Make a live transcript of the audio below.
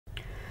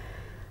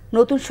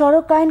নতুন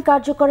সড়ক আইন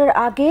কার্যকরের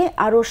আগে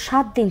আরও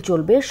 ৭ দিন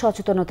চলবে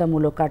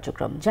সচেতনতামূলক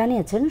কার্যক্রম,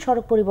 জানিয়েছেন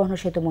সড়ক পরিবহন ও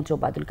সেতুমন্ত্রী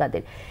ওবায়দুল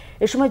কাদের।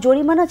 এ সময়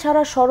জরিমানা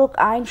ছাড়া সড়ক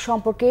আইন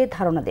সম্পর্কে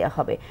ধারণা দেওয়া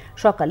হবে।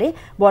 সকালে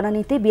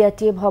বনানীতে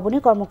বিআরটিএ ভবনে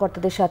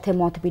কর্মকর্তাদের সাথে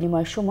মত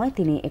বিনিময়ের সময়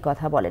তিনি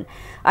একথা বলেন।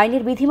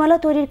 আইনের বিধিমালা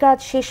তৈরির কাজ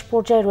শেষ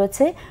পর্যায়ে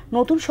রয়েছে।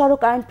 নতুন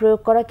সড়ক আইন প্রয়োগ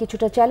করা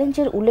কিছুটা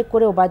চ্যালেঞ্জের উল্লেখ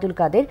করে ওবায়দুল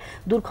কাদের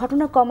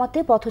দুর্ঘটনা কমাতে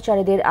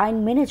পথচারীদের আইন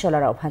মেনে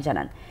চলার আহ্বান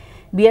জানান।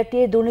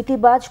 বিআরটিএ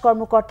দুর্নীতিবাজ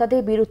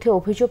কর্মকর্তাদের বিরুদ্ধে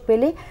অভিযোগ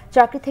পেলে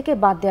চাকরি থেকে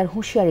বাদ দেওয়ার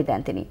হুঁশিয়ারি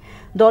দেন তিনি।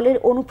 দলের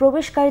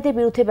অনুপ্রবেশকারীদের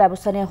বিরুদ্ধে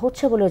ব্যবস্থা নেওয়া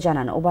হচ্ছে বলেও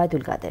জানান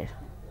ওবায়দুল কাদের।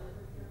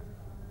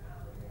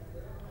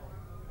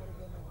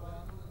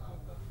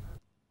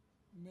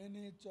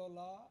 মেনে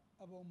চলা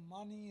এবং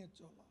মানিয়ে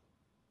চলা,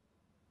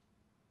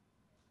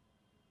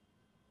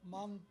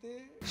 মানতে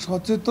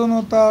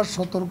সচেতনতা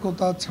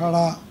সতর্কতা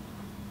ছাড়া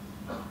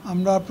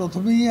আমরা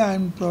প্রথমেই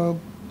আইন প্রয়োগ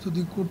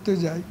যদি করতে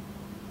যাই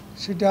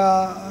সেটা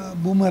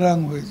বুমেরাং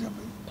হয়ে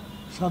যাবে।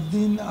 7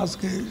 দিন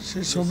আজকে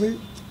শেষ হবে,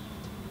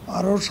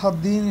 আরও 7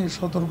 দিন এই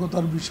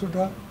সতর্কতার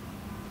বিষয়টা,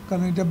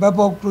 কারণ এটা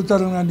ব্যাপক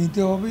প্রচারণা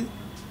নিতে হবে।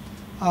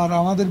 আর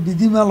আমাদের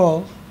বিধিমালা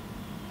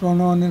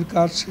প্রণয়নের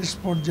কাজ শেষ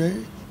পর্যায়ে।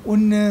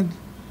 অন্যের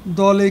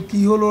দলে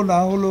কি হলো না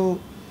হলো,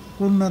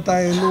 কোন নেতা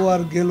এলো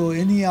আর গেল,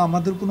 এ নিয়ে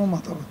আমাদের কোনো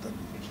মাথা ব্যথা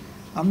নেই।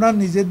 আমরা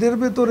নিজেদের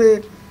ভেতরে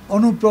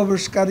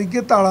অনুপ্রবেশকারীকে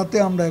তাড়াতে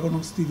আমরা এখন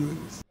স্থির হয়ে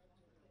গেছি।